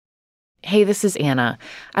Hey, this is Anna.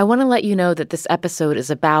 I want to let you know that this episode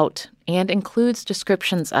is about and includes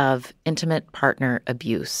descriptions of intimate partner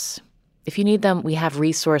abuse. If you need them, we have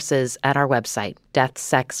resources at our website,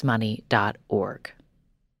 deathsexmoney.org.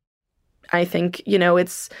 I think,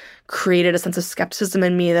 it's created a sense of skepticism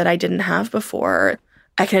in me that I didn't have before.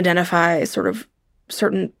 I can identify sort of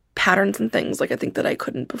certain patterns and things like I think that I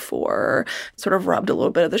couldn't before, sort of rubbed a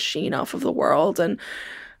little bit of the sheen off of the world. And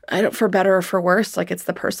I don't, for better or for worse, like it's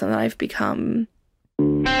the person that I've become.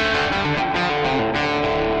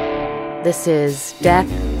 This is Death,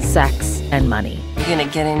 Sex, and Money. You're gonna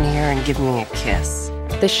get in here and give me a kiss.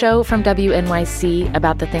 The show from WNYC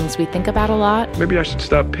about the things we think about a lot. Maybe I should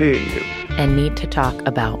stop paying you. And need to talk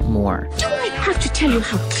about more. Do I have to tell you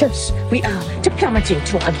how close we are to plummeting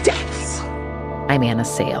to our deaths? I'm Anna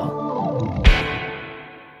Sale.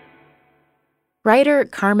 Writer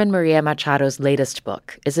Carmen Maria Machado's latest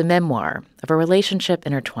book is a memoir of a relationship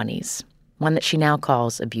in her 20s, one that she now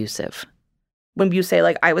calls abusive. When you say,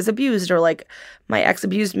 like, I was abused or, like, my ex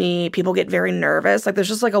abused me, people get very nervous. Like, there's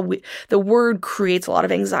just, like, the word creates a lot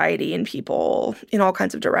of anxiety in people in all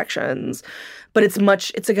kinds of directions. But it's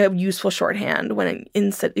like a useful shorthand when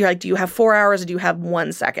you're like, do you have 4 hours or do you have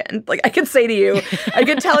 1 second? Like, I could say to you, I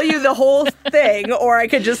could tell you the whole thing, or I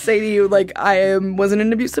could just say to you, like, was in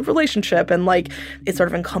an abusive relationship. And, like, it sort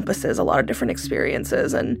of encompasses a lot of different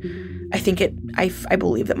experiences. And I think I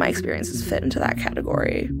believe that my experiences fit into that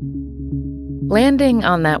category. Landing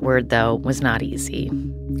on that word, though, was not easy.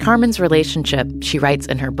 Carmen's relationship, she writes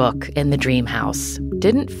in her book, In the Dream House,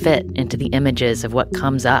 didn't fit into the images of what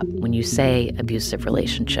comes up when you say abusive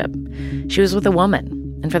relationship. She was with a woman,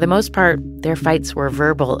 and for the most part, their fights were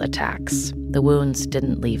verbal attacks. The wounds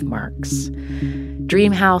didn't leave marks.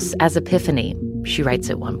 Dream House as epiphany, she writes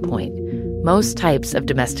at one point. Most types of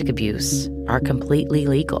domestic abuse are completely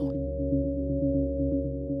legal.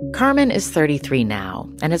 Carmen is 33 now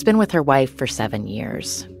and has been with her wife for 7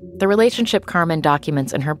 years. The relationship Carmen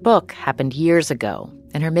documents in her book happened years ago,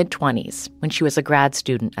 in her mid-20s, when she was a grad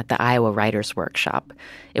student at the Iowa Writers' Workshop.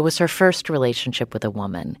 It was her first relationship with a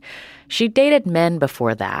woman. She'd dated men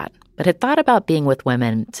before that, but had thought about being with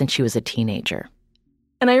women since she was a teenager.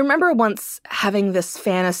 And I remember once having this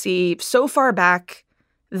fantasy so far back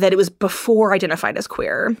that it was before I identified as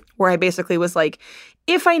queer, where I basically was like,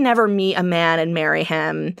 if I never meet a man and marry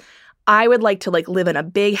him, I would like to, like, live in a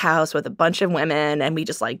big house with a bunch of women and we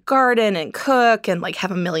just, like, garden and cook and, like, have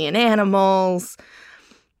a million animals.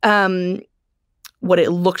 What it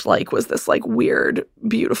looked like was this, like, weird,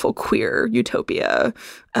 beautiful queer utopia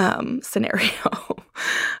scenario.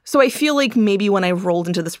 So I feel like maybe when I rolled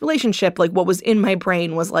into this relationship, like, what was in my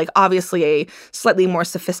brain was, like, obviously a slightly more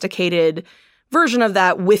sophisticated version of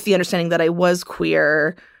that with the understanding that I was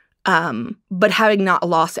queer, but having not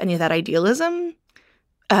lost any of that idealism,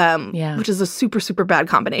 which is a super, super bad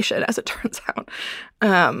combination, as it turns out.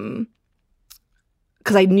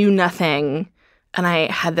 Because I knew nothing, and I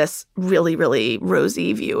had this really, really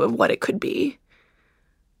rosy view of what it could be.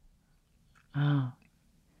 Oh.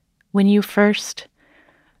 When you first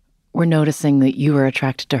were noticing that you were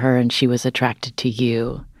attracted to her and she was attracted to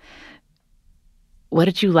you, what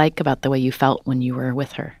did you like about the way you felt when you were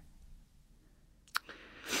with her?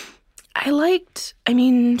 She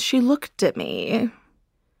looked at me.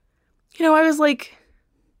 I was like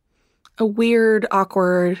a weird,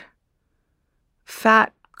 awkward,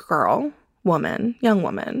 fat young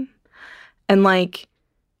woman. And, like,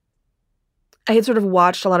 I had sort of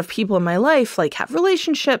watched a lot of people in my life, like, have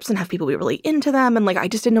relationships and have people be really into them. And, like, I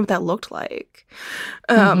just didn't know what that looked like.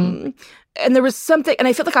 And there was something, and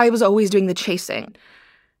I felt like I was always doing the chasing.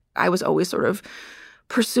 I was always sort of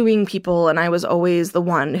pursuing people, and I was always the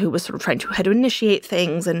one who was sort of trying to initiate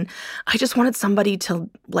things. And I just wanted somebody to,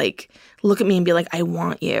 like, look at me and be like, I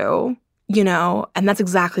want you, And that's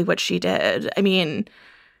exactly what she did. I mean,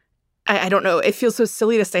 I don't know. It feels so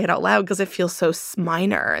silly to say it out loud because it feels so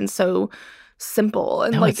minor and so simple.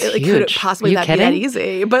 And, like, could it possibly be that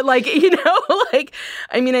easy? But, like,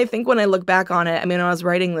 I think when I look back on it, when I was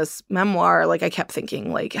writing this memoir, like, I kept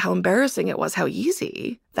thinking, like, how embarrassing it was, how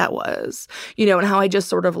easy that was, and how I just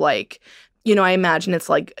sort of, like, I imagine it's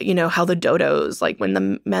like, how the dodos, like, when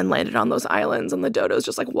the men landed on those islands and the dodos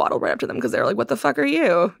just, like, waddle right up to them because they're like, what the fuck are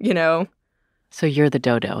you, So you're the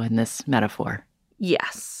dodo in this metaphor.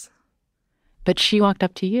 Yes. But she walked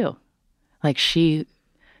up to you. Like,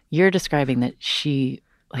 you're describing that she,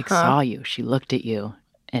 like, saw you. She looked at you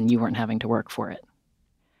and you weren't having to work for it.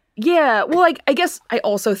 Yeah. Well, like, I guess I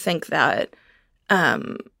also think that,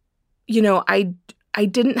 I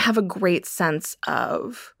didn't have a great sense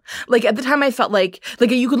of, like, at the time I felt like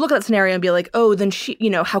you could look at that scenario and be like, oh, then she,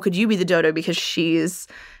 how could you be the dodo because she's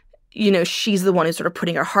she's the one who's sort of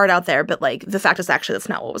putting her heart out there, but like the fact is actually that's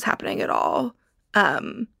not what was happening at all.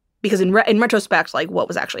 Because in retrospect, like what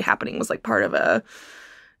was actually happening was like part of a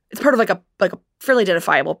fairly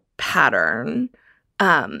identifiable pattern.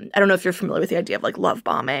 I don't know if you're familiar with the idea of like love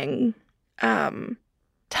bombing.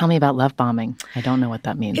 Tell me about love bombing. I don't know what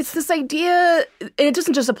that means. It's this idea, and it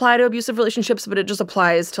doesn't just apply to abusive relationships, but it just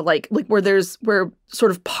applies to like where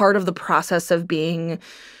sort of part of the process of being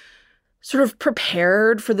sort of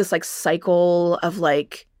prepared for this like cycle of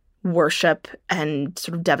like worship and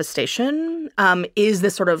sort of devastation is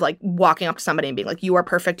this sort of like walking up to somebody and being like, you are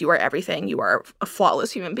perfect, you are everything, you are a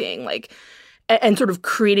flawless human being, like, and sort of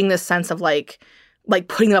creating this sense of like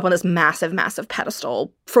putting them up on this massive, massive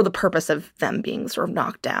pedestal for the purpose of them being sort of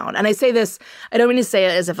knocked down. And I say this, I don't mean to say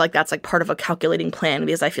it as if like that's like part of a calculating plan,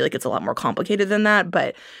 because I feel like it's a lot more complicated than that,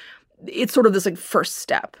 but it's sort of this like first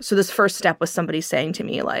step. So this first step was somebody saying to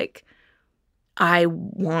me like, I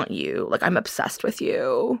want you, like I'm obsessed with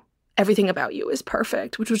you. Everything about you is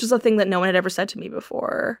perfect, which was just a thing that no one had ever said to me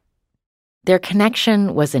before. Their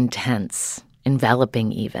connection was intense,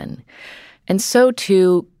 enveloping even. And so,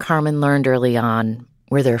 too, Carmen learned early on,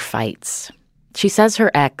 were their fights. She says her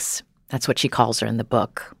ex, that's what she calls her in the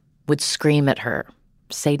book, would scream at her,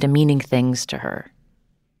 say demeaning things to her.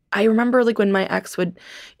 I remember like when my ex would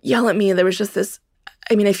yell at me, there was just this,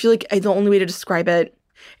 I mean, I feel like the only way to describe it,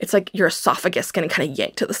 it's like your esophagus getting kind of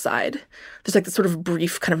yanked to the side. There's like this sort of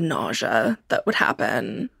brief kind of nausea that would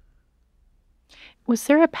happen. Was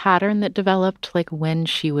there a pattern that developed, like when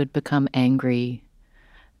she would become angry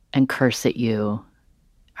and curse at you?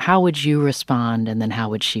 How would you respond, and then how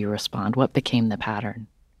would she respond? What became the pattern?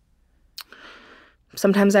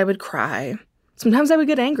 Sometimes I would cry. Sometimes I would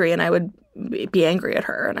get angry, and I would be angry at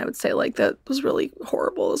her, and I would say, like, that was really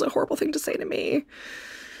horrible. It was a horrible thing to say to me.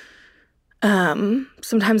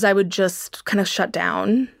 Sometimes I would just kind of shut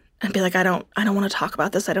down and be like, I don't want to talk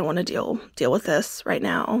about this. I don't want to deal with this right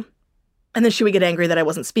now. And then she would get angry that I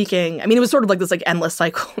wasn't speaking. I mean, it was sort of like this like endless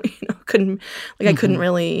cycle. I couldn't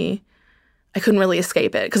really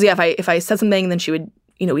escape it. Because yeah, if I said something, then she would,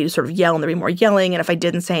 we'd sort of yell and there'd be more yelling. And if I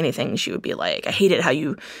didn't say anything, she would be like, I hate it how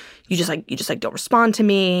you just don't respond to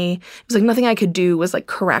me. It was like nothing I could do was like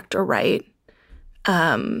correct or right.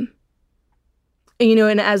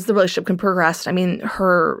 And as the relationship can progress, I mean,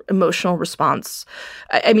 her emotional response,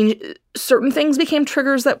 I mean, certain things became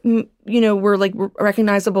triggers that, were like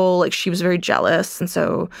recognizable. Like she was very jealous. And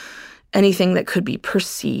so anything that could be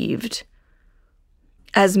perceived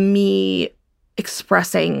as me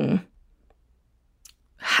expressing,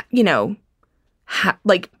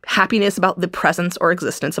 like happiness about the presence or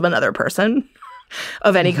existence of another person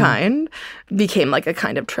of any kind became like a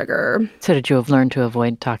kind of trigger. So did you have learned to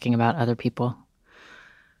avoid talking about other people?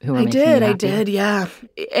 I did, yeah.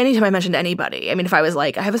 Anytime I mentioned anybody, I mean, if I was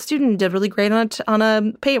like, I have a student who did really great on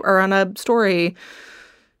a paper or on a story,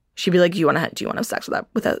 she'd be like, do you want to have sex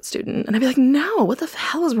with that student? And I'd be like, no, what the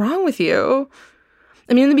hell is wrong with you?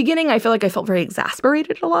 I mean, in the beginning, I feel like I felt very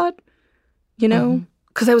exasperated a lot,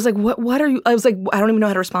 because I was like, what are you? I was like, I don't even know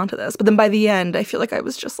how to respond to this. But then by the end, I feel like I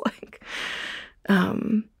was just like,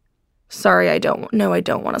 sorry, I don't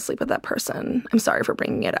want to sleep with that person. I'm sorry for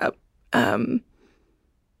bringing it up.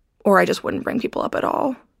 Or I just wouldn't bring people up at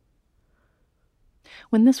all.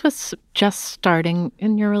 When this was just starting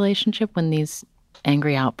in your relationship, when these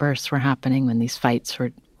angry outbursts were happening, when these fights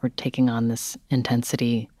were taking on this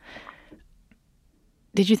intensity,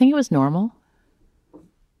 did you think it was normal?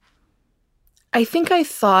 I think I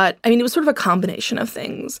thought, I mean, it was sort of a combination of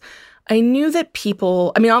things. I knew that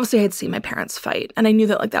people, I mean, obviously I had seen my parents fight, and I knew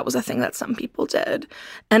that like that was a thing that some people did.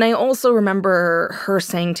 And I also remember her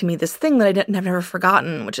saying to me this thing that I've never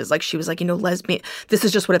forgotten, which is like, she was like, lesbian, this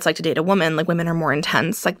is just what it's like to date a woman. Like women are more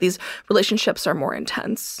intense. Like these relationships are more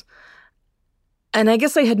intense. And I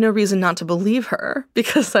guess I had no reason not to believe her,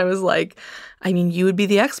 because I was like, I mean, you would be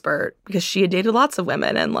the expert, because she had dated lots of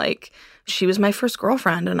women, and like she was my first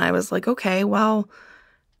girlfriend. And I was like, okay, well,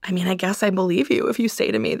 I mean, I guess I believe you if you say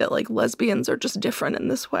to me that, like, lesbians are just different in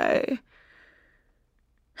this way.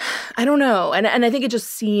 I don't know. And I think it just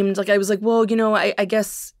seemed like I was like, well, I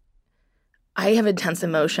guess I have intense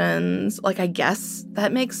emotions. Like, I guess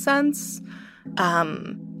that makes sense.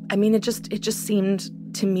 I mean, it just seemed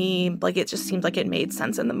to me like it made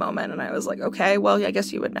sense in the moment. And I was like, okay, well, I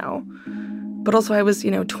guess you would know. But also I was,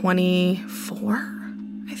 24,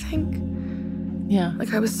 I think. Yeah.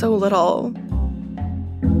 Like, I was so little.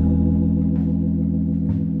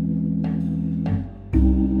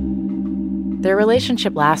 Their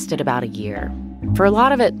relationship lasted about a year. For a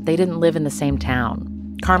lot of it, they didn't live in the same town.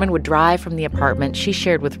 Carmen would drive from the apartment she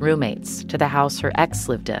shared with roommates to the house her ex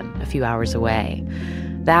lived in a few hours away.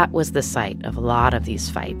 That was the site of a lot of these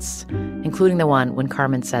fights, including the one when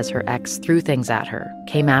Carmen says her ex threw things at her,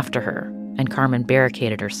 came after her, and Carmen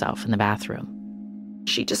barricaded herself in the bathroom.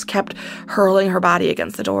 She just kept hurling her body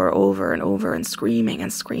against the door over and over and screaming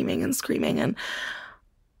and screaming and screaming. And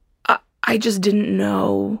I just didn't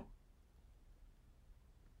know.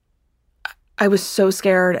 I was so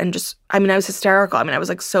scared and I was hysterical. I was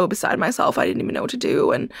like so beside myself. I didn't even know what to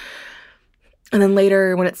do. And then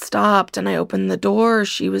later when it stopped and I opened the door,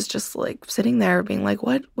 she was just like sitting there being like,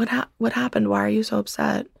 what happened? Why are you so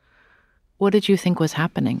upset? What did you think was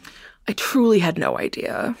happening? I truly had no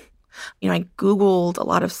idea. I Googled a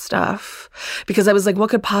lot of stuff because I was like,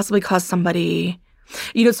 what could possibly cause somebody...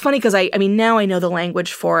 it's funny because now I know the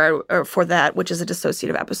language for that, which is a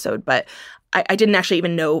dissociative episode, but I didn't actually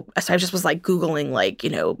even know. So I just was like Googling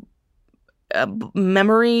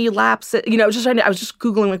memory lapse. I was just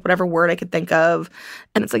Googling like whatever word I could think of.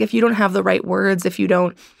 And it's like, if you don't have the right words, if you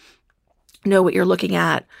don't know what you're looking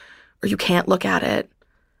at, or you can't look at it,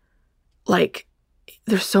 like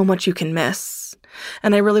there's so much you can miss.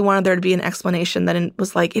 And I really wanted there to be an explanation that it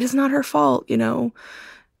was like, it is not her fault, If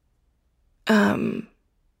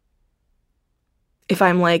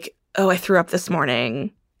I'm like, oh, I threw up this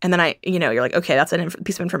morning, and then you're like, okay, that's a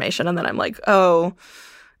piece of information. And then I'm like, oh,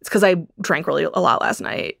 it's because I drank really a lot last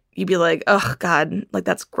night. You'd be like, oh, God, like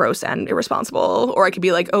that's gross and irresponsible. Or I could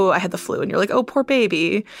be like, oh, I had the flu. And you're like, oh, poor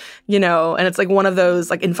baby, And it's like one of those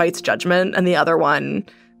like invites judgment. And the other one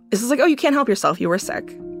is just like, oh, you can't help yourself. You were sick,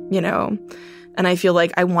 And I feel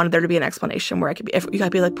like I wanted there to be an explanation where I could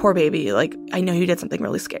be like, poor baby, like, I know you did something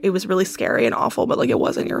really scary. It was really scary and awful, but like, it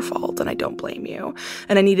wasn't your fault and I don't blame you.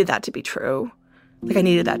 And I needed that to be true. Like, I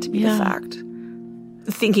needed that to be the fact.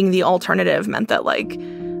 Thinking the alternative meant that like,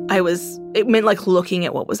 it meant like looking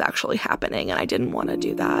at what was actually happening, and I didn't want to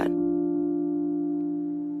do that.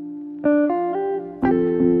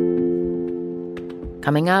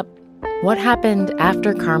 Coming up, what happened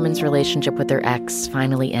after Carmen's relationship with her ex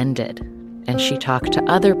finally ended, and she talked to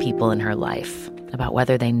other people in her life about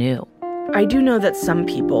whether they knew. I do know that some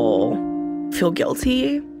people feel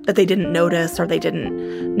guilty that they didn't notice or they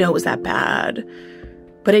didn't know it was that bad.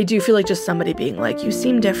 But I do feel like just somebody being like, you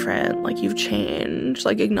seem different, like you've changed,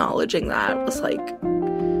 like acknowledging that was like,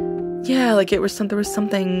 yeah, like there was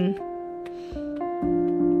something,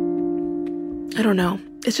 I don't know.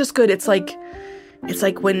 It's just good. It's like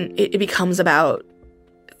when it becomes about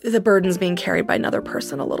the burdens being carried by another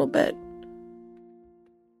person a little bit.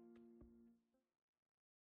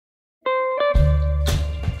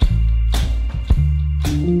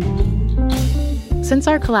 Since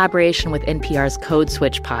our collaboration with NPR's Code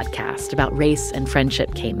Switch podcast about race and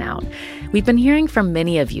friendship came out, we've been hearing from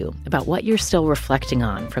many of you about what you're still reflecting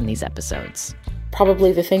on from these episodes.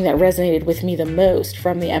 Probably the thing that resonated with me the most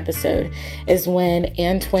from the episode is when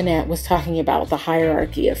Antoinette was talking about the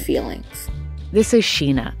hierarchy of feelings. This is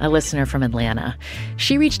Sheena, a listener from Atlanta.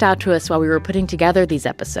 She reached out to us while we were putting together these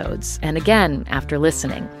episodes, and again after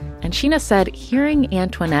listening. And Sheena said hearing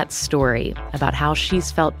Antoinette's story about how she's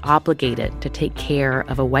felt obligated to take care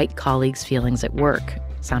of a white colleague's feelings at work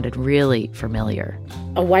sounded really familiar.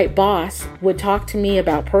 A white boss would talk to me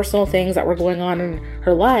about personal things that were going on in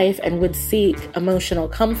her life and would seek emotional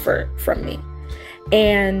comfort from me.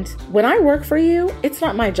 And when I work for you, it's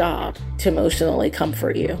not my job to emotionally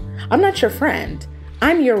comfort you. I'm not your friend.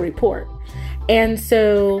 I'm your report. And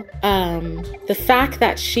so the fact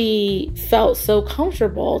that she felt so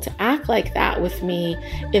comfortable to act like that with me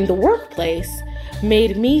in the workplace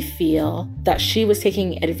made me feel that she was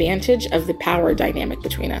taking advantage of the power dynamic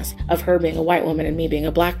between us, of her being a white woman and me being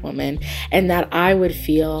a black woman, and that I would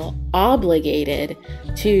feel obligated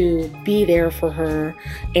to be there for her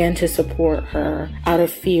and to support her out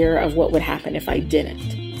of fear of what would happen if I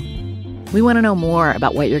didn't. We want to know more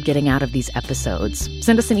about what you're getting out of these episodes.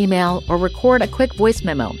 Send us an email or record a quick voice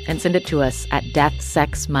memo and send it to us at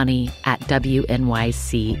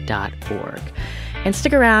deathsexmoney@wnyc.org. And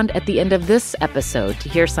stick around at the end of this episode to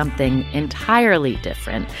hear something entirely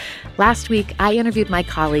different. Last week, I interviewed my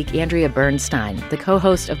colleague Andrea Bernstein, the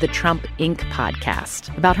co-host of the Trump Inc.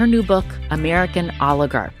 podcast, about her new book, American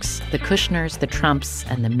Oligarchs, The Kushners, the Trumps,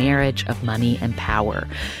 and the Marriage of Money and Power.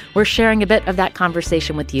 We're sharing a bit of that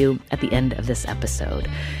conversation with you at the end of this episode.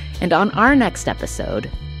 And on our next episode,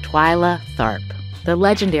 Twyla Tharp, the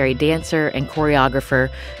legendary dancer and choreographer,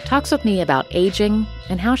 talks with me about aging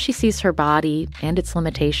and how she sees her body and its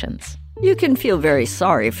limitations. You can feel very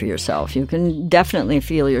sorry for yourself. You can definitely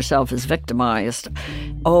feel yourself as victimized.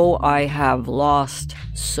 Oh, I have lost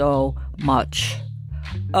so much.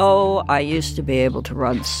 Oh, I used to be able to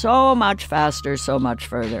run so much faster, so much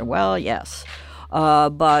further. Well, yes.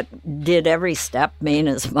 But did every step mean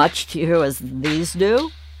as much to you as these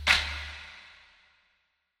do?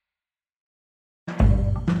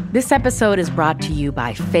 This episode is brought to you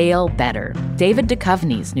by Fail Better, David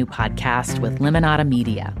Duchovny's new podcast with Limonada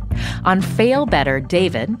Media. On Fail Better,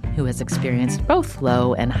 David, who has experienced both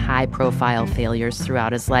low and high-profile failures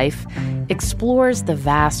throughout his life, explores the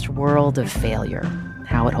vast world of failure,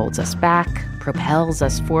 how it holds us back, propels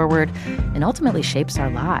us forward, and ultimately shapes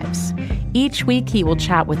our lives. Each week, he will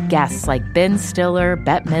chat with guests like Ben Stiller,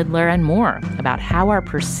 Bette Midler, and more about how our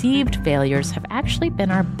perceived failures have actually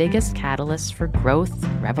been our biggest catalysts for growth,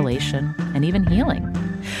 revelation, and even healing.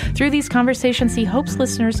 Through these conversations, he hopes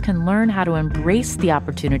listeners can learn how to embrace the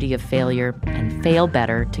opportunity of failure and fail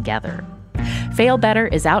better together. Fail Better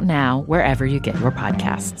is out now wherever you get your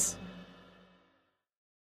podcasts.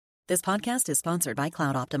 This podcast is sponsored by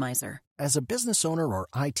Cloud Optimizer. As a business owner or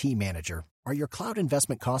IT manager, are your cloud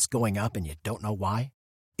investment costs going up and you don't know why?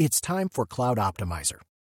 It's time for Cloud Optimizer.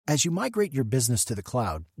 As you migrate your business to the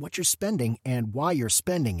cloud, what you're spending and why you're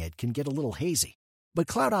spending it can get a little hazy. But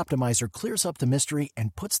Cloud Optimizer clears up the mystery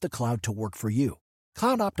and puts the cloud to work for you.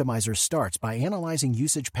 Cloud Optimizer starts by analyzing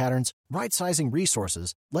usage patterns, right-sizing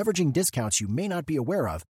resources, leveraging discounts you may not be aware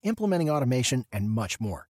of, implementing automation, and much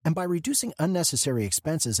more. And by reducing unnecessary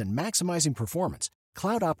expenses and maximizing performance,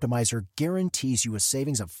 Cloud Optimizer guarantees you a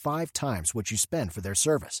savings of 5 times what you spend for their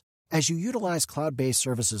service. As you utilize cloud-based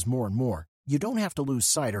services more and more, you don't have to lose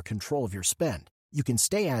sight or control of your spend. You can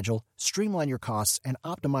stay agile, streamline your costs, and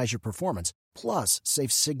optimize your performance, plus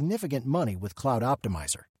save significant money with Cloud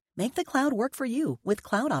Optimizer. Make the cloud work for you with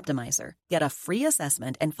Cloud Optimizer. Get a free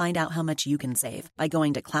assessment and find out how much you can save by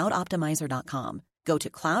going to cloudoptimizer.com. Go to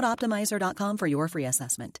cloudoptimizer.com for your free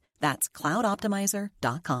assessment. That's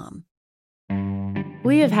cloudoptimizer.com.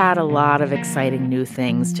 We have had a lot of exciting new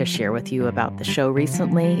things to share with you about the show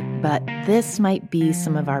recently, but this might be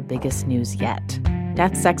some of our biggest news yet.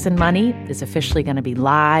 Death, Sex, and Money is officially going to be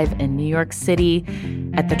live in New York City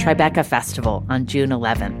at the Tribeca Festival on June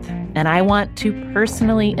 11th. And I want to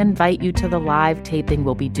personally invite you to the live taping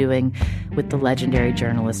we'll be doing with the legendary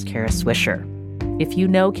journalist Kara Swisher. If you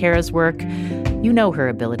know Kara's work, you know her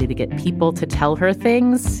ability to get people to tell her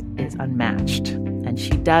things is unmatched. And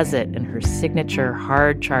she does it in her signature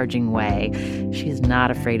hard-charging way. She's not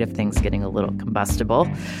afraid of things getting a little combustible.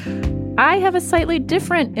 I have a slightly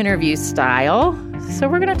different interview style, so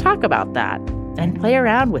we're going to talk about that and play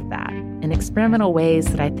around with that in experimental ways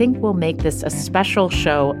that I think will make this a special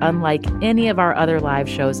show unlike any of our other live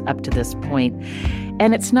shows up to this point.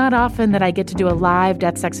 And it's not often that I get to do a live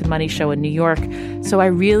Death, Sex, and Money show in New York, so I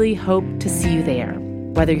really hope to see you there.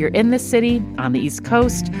 Whether you're in the city, on the East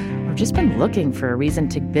Coast, or just been looking for a reason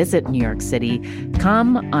to visit New York City,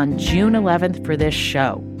 come on June 11th for this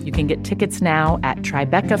show. You can get tickets now at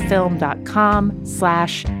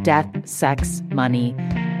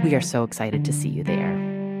tribecafilm.com/deathsexmoney. We are so excited to see you there.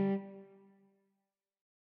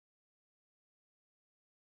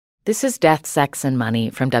 This is Death, Sex, and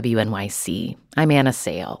Money from WNYC. I'm Anna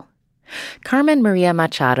Sale. Carmen Maria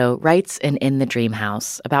Machado writes in the Dream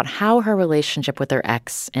House about how her relationship with her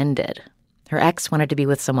ex ended. Her ex wanted to be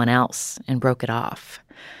with someone else and broke it off.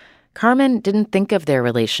 Carmen didn't think of their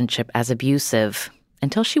relationship as abusive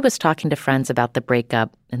until she was talking to friends about the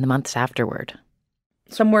breakup in the months afterward.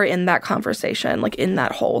 Somewhere in that conversation, like in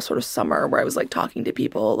that whole sort of summer where I was like talking to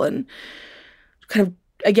people and kind of,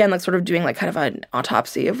 again, like sort of doing like kind of an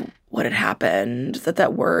autopsy of what had happened,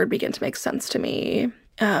 that word began to make sense to me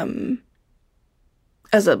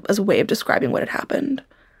as a way of describing what had happened.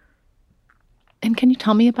 And can you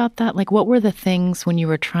tell me about that? Like, what were the things when you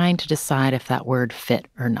were trying to decide if that word fit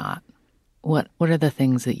or not? What are the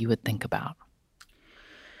things that you would think about?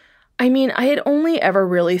 I mean, I had only ever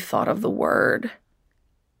really thought of the word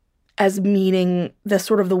as meaning the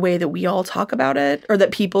sort of the way that we all talk about it, or that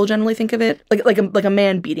people generally think of it, like a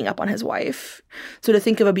man beating up on his wife. So to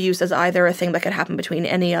think of abuse as either a thing that could happen between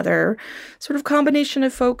any other sort of combination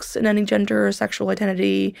of folks in any gender or sexual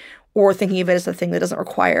identity, or thinking of it as a thing that doesn't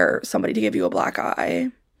require somebody to give you a black eye,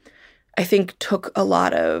 I think took a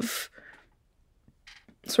lot of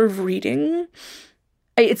sort of reading.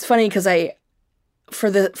 It's funny because for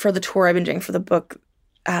the tour I've been doing for the book,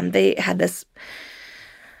 they had this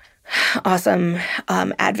awesome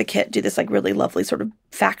advocate do this like really lovely sort of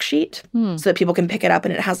fact sheet so that people can pick it up,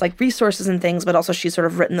 and it has like resources and things, but also she's sort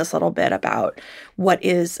of written this little bit about what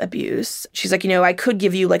is abuse. She's like, I could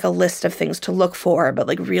give you like a list of things to look for, but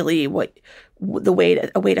like really a way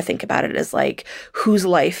to think about it is like whose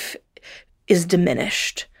life is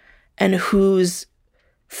diminished and whose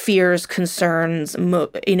fears, concerns,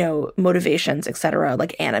 motivations, etc.,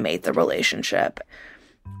 like animate the relationship.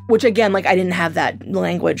 which again, like I didn't have that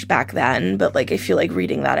language back then, but like I feel like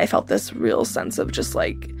reading that, I felt this real sense of just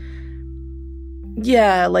like,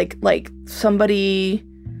 yeah, like somebody,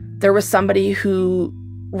 there was somebody who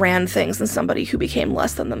ran things and somebody who became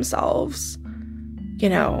less than themselves, you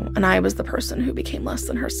know, and I was the person who became less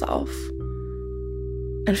than herself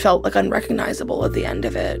and felt like unrecognizable at the end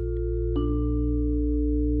of it.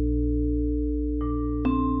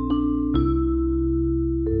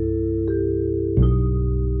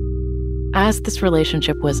 As this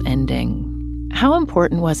relationship was ending, how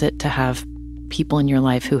important was it to have people in your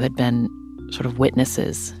life who had been sort of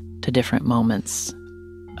witnesses to different moments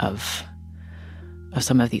of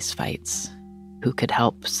some of these fights, who could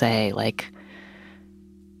help say, like,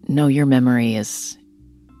 no, your memory is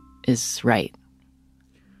right?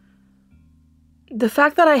 The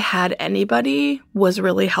fact that I had anybody was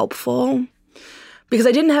really helpful because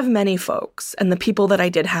I didn't have many folks, and the people that I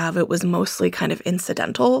did have, it was mostly kind of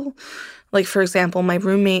incidental. Like, for example, my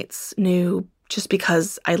roommates knew just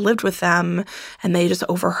because I lived with them and they just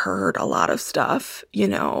overheard a lot of stuff, you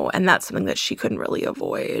know, and that's something that she couldn't really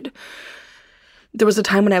avoid. There was a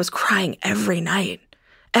time when I was crying every night.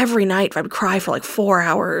 Every night I would cry for like 4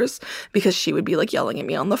 hours because she would be like yelling at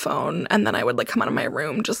me on the phone, and then I would like come out of my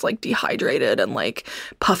room just like dehydrated and like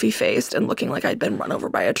puffy faced and looking like I'd been run over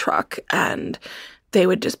by a truck, and they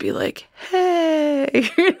would just be like, hey,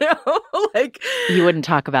 you know, like. You wouldn't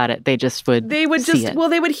talk about it. They just would They would see just, it. well,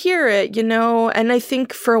 they would hear it, you know, and I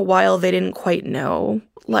think for a while they didn't quite know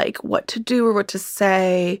like what to do or what to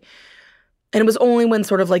say. And it was only when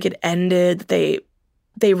sort of like it ended, they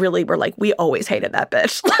really were like, we always hated that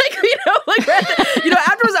bitch. Like, you know, like, you know,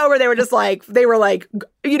 after it was over, they were like,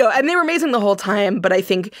 you know, and they were amazing the whole time. But I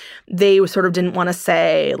think they sort of didn't want to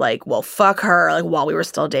say like, well, fuck her, like while we were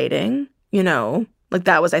still dating, you know. Like,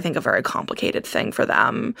 that was, I think, a very complicated thing for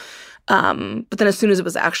them. But then as soon as it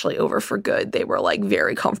was actually over for good, they were, like,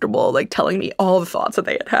 very comfortable, like, telling me all the thoughts that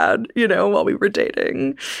they had, you know, while we were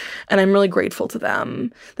dating. And I'm really grateful to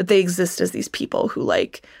them that they exist as these people who,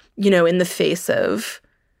 like, you know, in the face of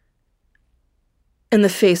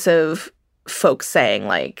folks saying,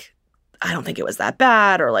 like, I don't think it was that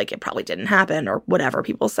bad, or, like, it probably didn't happen, or whatever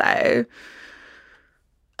people say.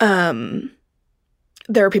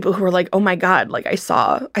 There are people who are like, oh my God, like I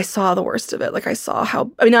saw the worst of it. Like I saw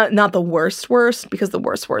how, I mean, not the worst, because the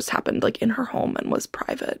worst happened like in her home and was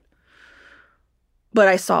private. But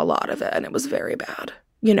I saw a lot of it and it was very bad,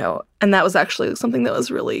 you know, and that was actually something that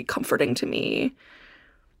was really comforting to me.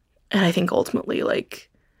 And I think ultimately like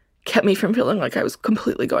kept me from feeling like I was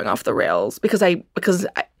completely going off the rails because I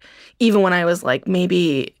even when I was like,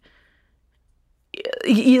 maybe,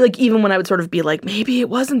 like even when I would sort of be like, maybe it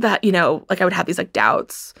wasn't that, you know, like I would have these like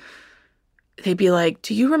doubts. They'd be like,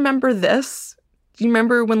 do you remember this? Do you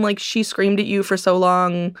remember when like she screamed at you for so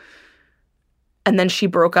long and then she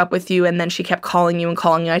broke up with you and then she kept calling you?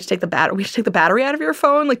 I had to take the battery out of your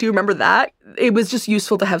phone. Like, do you remember that? It was just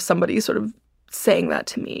useful to have somebody sort of saying that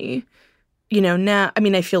to me, you know. Now, I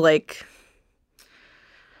mean, I feel like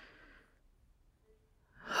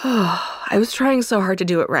I was trying so hard to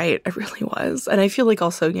do it right. I really was. And I feel like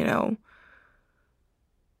also, you know,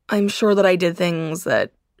 I'm sure that I did things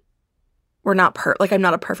that were not like I'm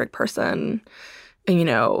not a perfect person. And, you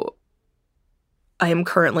know, I am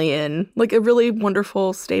currently in like a really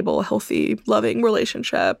wonderful, stable, healthy, loving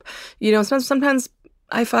relationship. You know, sometimes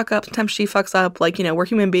I fuck up, sometimes she fucks up. Like, you know, we're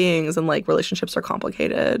human beings and like relationships are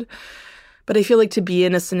complicated. But I feel like to be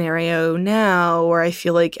in a scenario now where I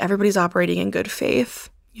feel like everybody's operating in good faith,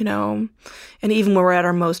 you know, and even when we're at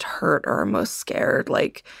our most hurt or our most scared,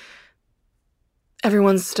 like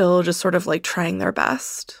everyone's still just sort of like trying their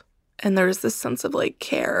best. And there's this sense of like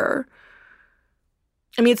care.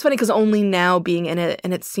 I mean, it's funny because only now being in it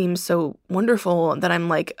and it seems so wonderful that I'm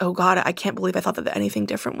like, oh God, I can't believe I thought that anything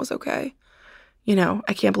different was okay. You know,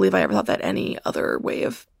 I can't believe I ever thought that any other way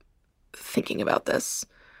of thinking about this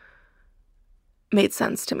made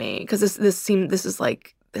sense to me. Because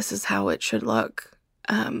this is how it should look.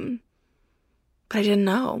 But I didn't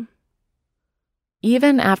know.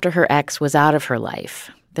 Even after her ex was out of her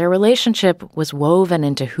life, their relationship was woven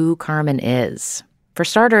into who Carmen is. For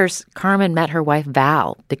starters, Carmen met her wife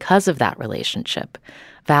Val because of that relationship.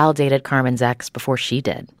 Val dated Carmen's ex before she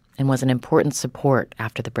did and was an important support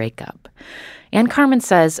after the breakup. And Carmen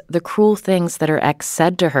says the cruel things that her ex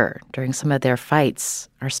said to her during some of their fights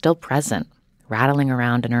are still present, rattling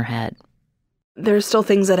around in her head. There's still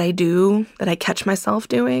things that I do that I catch myself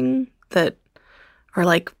doing that are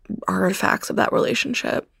like artifacts of that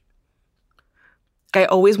relationship. I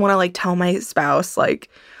always want to like tell my spouse like,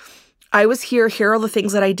 I was here are all the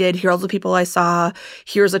things that I did, here are all the people I saw,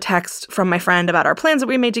 here's a text from my friend about our plans that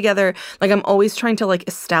we made together. Like, I'm always trying to, like,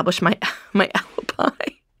 establish my alibi.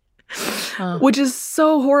 Which is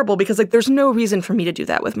so horrible because, like, there's no reason for me to do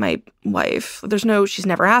that with my wife. She's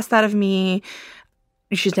never asked that of me.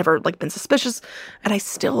 She's never, like, been suspicious. And I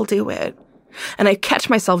still do it. And I catch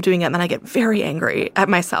myself doing it, and then I get very angry at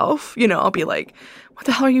myself. You know, I'll be like, what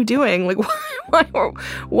the hell are you doing? Like,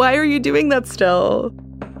 why are you doing that still?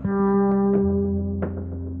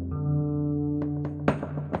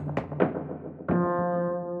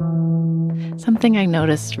 Something I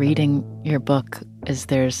noticed reading your book is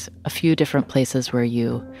there's a few different places where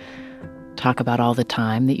you talk about all the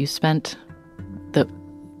time that you spent,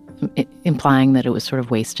 implying that it was sort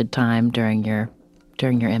of wasted time during your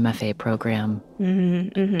MFA program,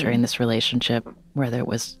 during this relationship, whether it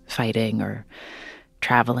was fighting or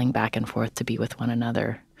traveling back and forth to be with one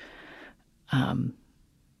another. And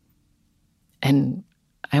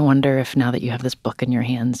I wonder if now that you have this book in your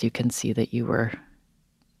hands, you can see that you were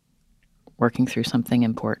working through something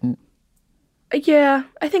important. Yeah,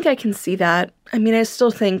 I think I can see that. I mean, I still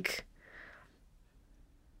think,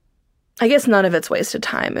 I guess none of it's wasted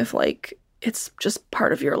time if, like, it's just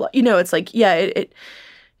part of your life. You know, it's like, yeah, it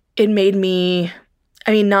made me,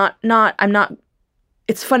 I mean, I'm not,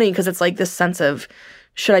 it's funny because it's like this sense of,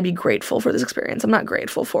 should I be grateful for this experience? I'm not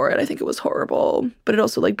grateful for it. I think it was horrible. But it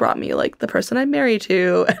also, like, brought me, like, the person I'm married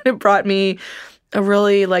to. And it brought me a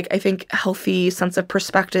really, like, I think, healthy sense of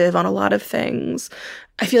perspective on a lot of things.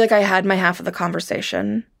 I feel like I had my half of the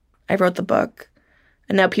conversation. I wrote the book.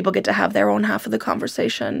 And now people get to have their own half of the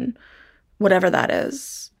conversation, whatever that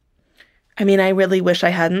is. I mean, I really wish I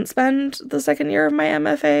hadn't spent the second year of my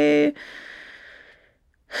MFA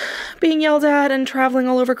being yelled at and traveling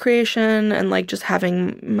all over creation and, like, just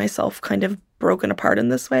having myself kind of broken apart in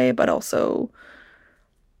this way. But also,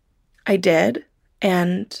 I did.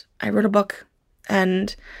 And I wrote a book.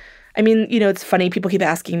 And I mean, you know, it's funny. People keep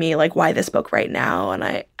asking me, like, why this book right now? And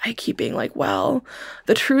I keep being like, well,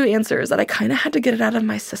 the true answer is that I kind of had to get it out of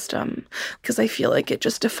my system because I feel like it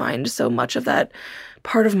just defined so much of that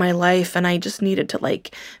part of my life. And I just needed to,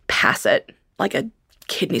 like, pass it like a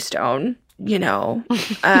kidney stone, you know?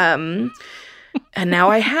 And now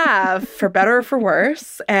I have, for better or for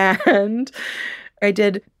worse. And I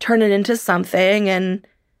did turn it into something. And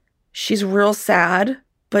she's real sad,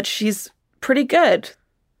 but she's pretty good.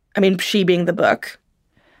 I mean, she being the book.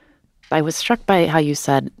 I was struck by how you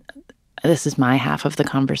said, this is my half of the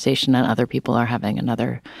conversation and other people are having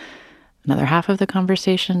another half of the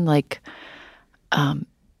conversation. Like,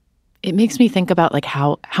 it makes me think about, like,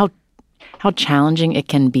 how challenging it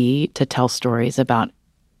can be to tell stories about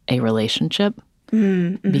a relationship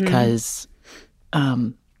because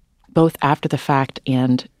both after the fact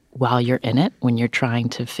and while you're in it, when you're trying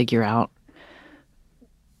to figure out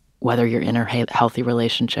whether you're in a healthy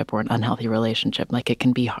relationship or an unhealthy relationship, like, it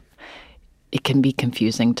can be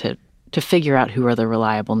confusing to figure out who are the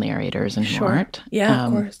reliable narrators and who aren't. Yeah,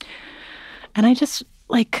 of course. And I just,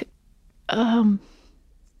 like, after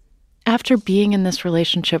being in this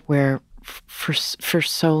relationship where for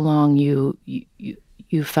so long you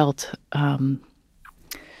felt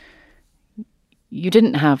you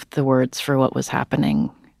didn't have the words for what was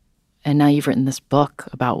happening, and now you've written this book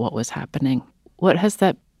about what was happening. What has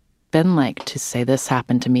that been like to say, this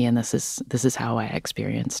happened to me and this is how I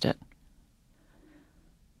experienced it?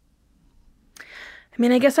 I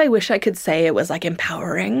mean, I guess I wish I could say it was, like,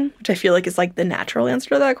 empowering, which I feel like is, like, the natural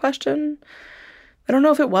answer to that question. I don't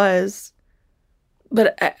know if it was,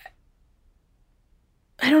 but I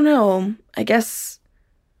don't know. I guess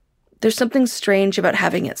there's something strange about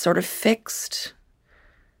having it sort of fixed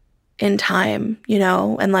in time, you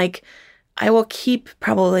know? And, like, I will keep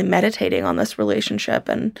probably meditating on this relationship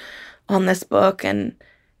and on this book, and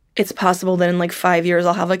it's possible that in, like, 5 years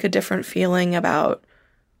I'll have, like, a different feeling about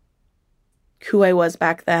who I was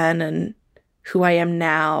back then and who I am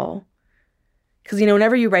now. Because, you know,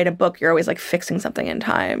 whenever you write a book, you're always, like, fixing something in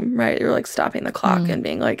time, right? You're, like, stopping the clock and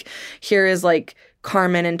being like, here is, like,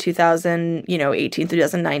 Carmen in 2018 through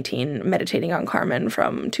 2019, meditating on Carmen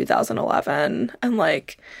from 2011. And,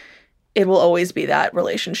 like, it will always be that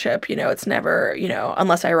relationship, you know, it's never, you know,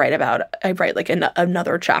 unless I write like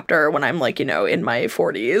another chapter when I'm, like, you know, in my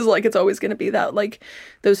 40s, like, it's always going to be that, like,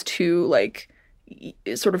 those two, like,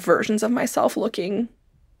 sort of versions of myself looking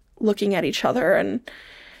at each other. And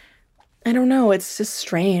I don't know, it's just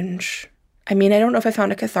strange. I mean, I don't know if I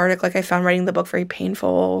found it cathartic. Like, I found writing the book very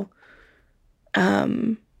painful.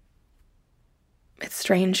 It's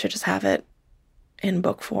strange to just have it in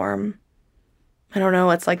book form. I don't know,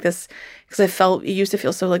 it's like this, because it used to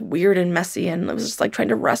feel so like weird and messy, and I was just like trying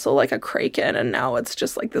to wrestle like a kraken, and now it's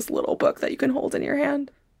just like this little book that you can hold in your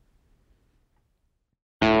hand.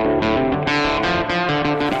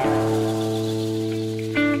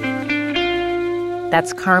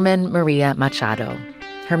 That's Carmen Maria Machado.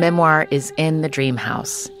 Her memoir is In the Dream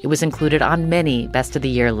House. It was included on many Best of the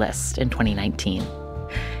Year lists in 2019.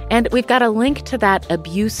 And we've got a link to that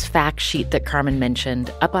abuse fact sheet that Carmen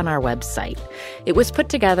mentioned up on our website. It was put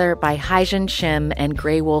together by Haijin Shim and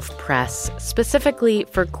Grey Wolf Press specifically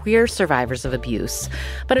for queer survivors of abuse,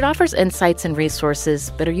 but it offers insights and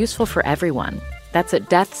resources that are useful for everyone. That's at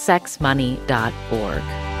deathsexmoney.org.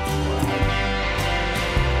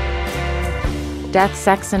 Death,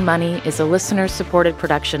 Sex, and Money is a listener-supported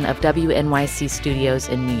production of WNYC Studios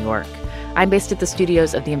in New York. I'm based at the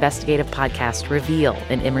studios of the investigative podcast Reveal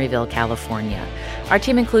in Emeryville, California. Our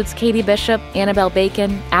team includes Katie Bishop, Annabelle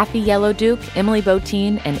Bacon, Afi Yellow Duke, Emily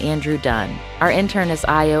Botine, and Andrew Dunn. Our intern is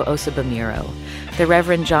Ayo Osabamiro. The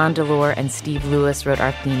Reverend John Delore and Steve Lewis wrote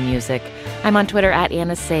our theme music. I'm on Twitter at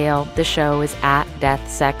Anna Sale. The show is at Death,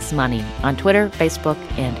 Sex, Money on Twitter, Facebook,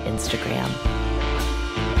 and Instagram.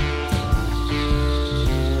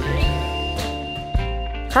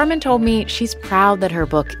 Carmen told me she's proud that her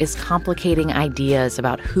book is complicating ideas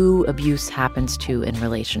about who abuse happens to in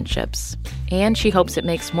relationships. And she hopes it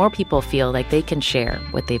makes more people feel like they can share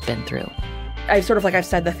what they've been through. I've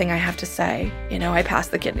said the thing I have to say. I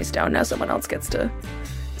passed the kidney stone. Now someone else gets to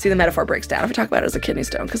see the metaphor breaks down. If I talk about it as a kidney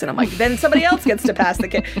stone, because then I'm like, then somebody else gets to pass the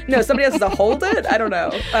kidney. No, somebody else has to hold it? I don't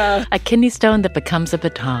know. A kidney stone that becomes a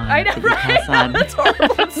baton. I know, right? That's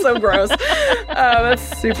horrible. That's so gross.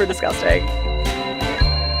 That's super disgusting.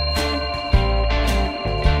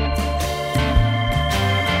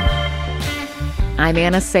 I'm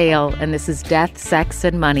Anna Sale, and this is Death, Sex,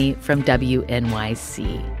 and Money from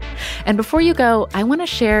WNYC. And before you go, I want to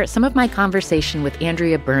share some of my conversation with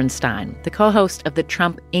Andrea Bernstein, the co-host of the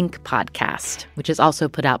Trump Inc. podcast, which is also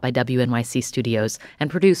put out by WNYC Studios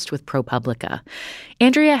and produced with ProPublica.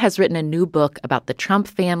 Andrea has written a new book about the Trump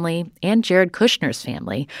family and Jared Kushner's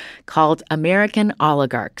family called American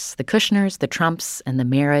Oligarchs, the Kushners, the Trumps, and the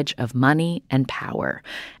Marriage of Money and Power.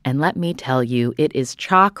 And let me tell you, it is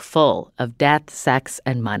chock full of death, sex,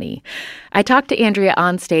 and money. I talked to Andrea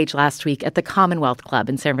on stage last week at the Commonwealth Club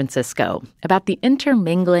in San Francisco about the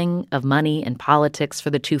intermingling of money and politics for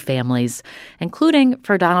the two families, including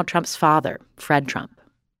for Donald Trump's father, Fred Trump.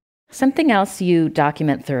 Something else you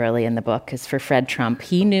document thoroughly in the book is for Fred Trump.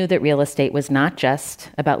 He knew that real estate was not just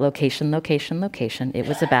about location, location, location. It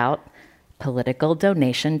was about political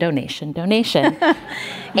donation, donation, donation.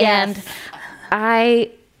 Yes. And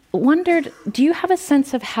I wondered, do you have a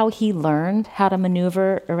sense of how he learned how to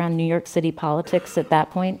maneuver around New York City politics at that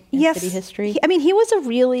point in city history? He was a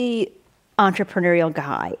really entrepreneurial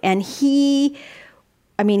guy, and he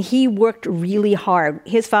worked really hard.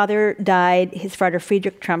 His father died. His father,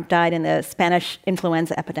 Friedrich Trump, died in the Spanish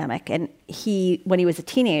influenza epidemic, and when he was a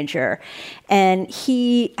teenager. And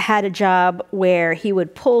he had a job where he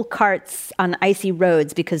would pull carts on icy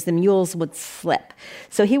roads because the mules would slip.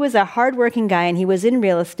 So he was a hardworking guy, and he was in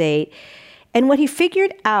real estate. And what he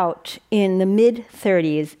figured out in the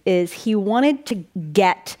mid-30s is he wanted to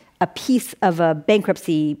get a piece of a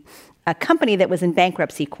company that was in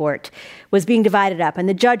bankruptcy court was being divided up, and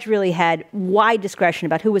the judge really had wide discretion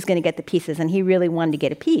about who was going to get the pieces, and he really wanted to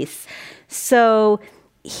get a piece. So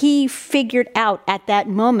he figured out at that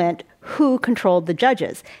moment who controlled the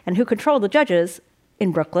judges, and who controlled the judges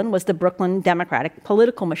in Brooklyn was the Brooklyn Democratic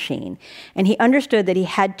political machine. And he understood that he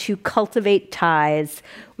had to cultivate ties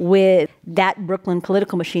with that Brooklyn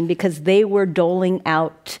political machine because they were doling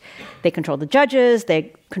out, they controlled the judges,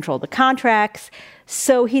 they controlled the contracts.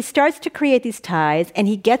 So he starts to create these ties, and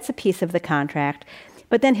he gets a piece of the contract.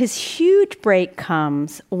 But then his huge break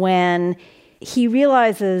comes when he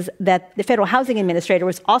realizes that the Federal Housing Administrator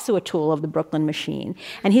was also a tool of the Brooklyn machine.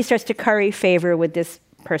 And he starts to curry favor with this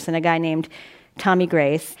person, a guy named Tommy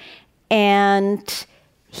Grace. And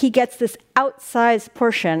he gets this outsized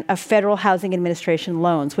portion of Federal Housing Administration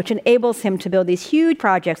loans, which enables him to build these huge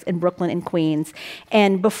projects in Brooklyn and Queens.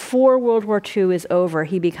 And before World War II is over,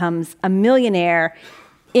 he becomes a millionaire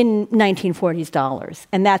in 1940s dollars.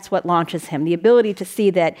 And that's what launches him, the ability to see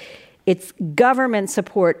that it's government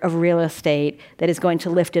support of real estate that is going to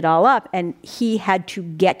lift it all up. And he had to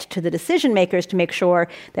get to the decision makers to make sure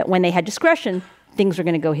that when they had discretion, things were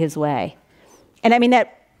going to go his way. And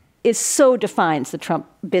that is so defines the Trump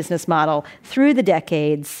business model through the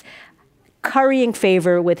decades, currying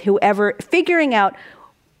favor with whoever, figuring out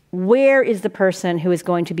where is the person who is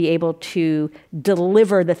going to be able to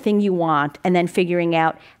deliver the thing you want, and then figuring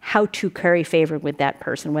out how to curry favor with that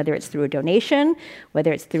person, whether it's through a donation,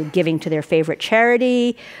 whether it's through giving to their favorite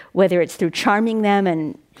charity, whether it's through charming them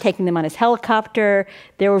and taking them on his helicopter.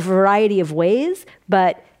 There were a variety of ways,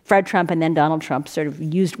 but Fred Trump and then Donald Trump sort of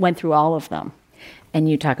went through all of them. And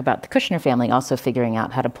you talk about the Kushner family also figuring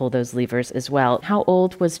out how to pull those levers as well. How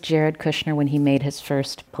old was Jared Kushner when he made his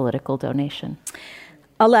first political donation?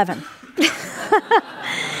 11.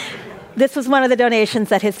 This was one of the donations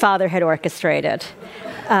that his father had orchestrated.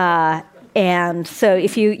 And so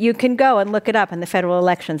if you can go and look it up in the federal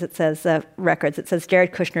elections, it says records, it says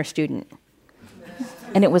Jared Kushner student.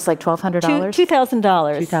 And it was like $1,200? $2,000.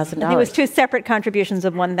 $2,000. It was two separate contributions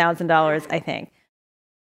of $1,000, I think.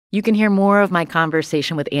 You can hear more of my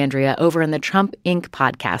conversation with Andrea over in the Trump Inc.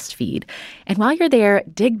 podcast feed. And while you're there,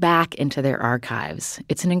 dig back into their archives.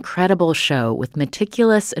 It's an incredible show with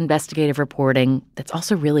meticulous investigative reporting that's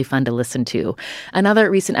also really fun to listen to.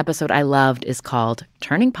 Another recent episode I loved is called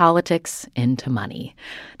Turning Politics into Money.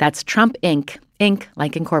 That's Trump Inc., Inc.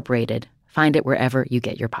 like Incorporated. Find it wherever you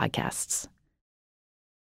get your podcasts.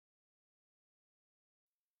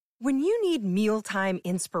 When you need mealtime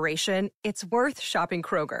inspiration, it's worth shopping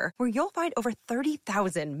Kroger, where you'll find over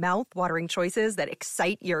 30,000 mouth-watering choices that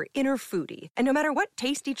excite your inner foodie. And no matter what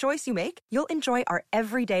tasty choice you make, you'll enjoy our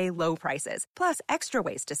everyday low prices, plus extra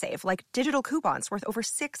ways to save, like digital coupons worth over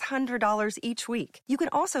 $600 each week. You can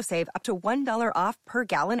also save up to $1 off per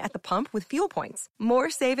gallon at the pump with fuel points.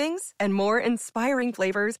 More savings and more inspiring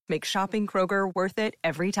flavors make shopping Kroger worth it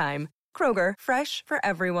every time. Kroger, fresh for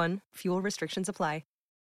everyone. Fuel restrictions apply.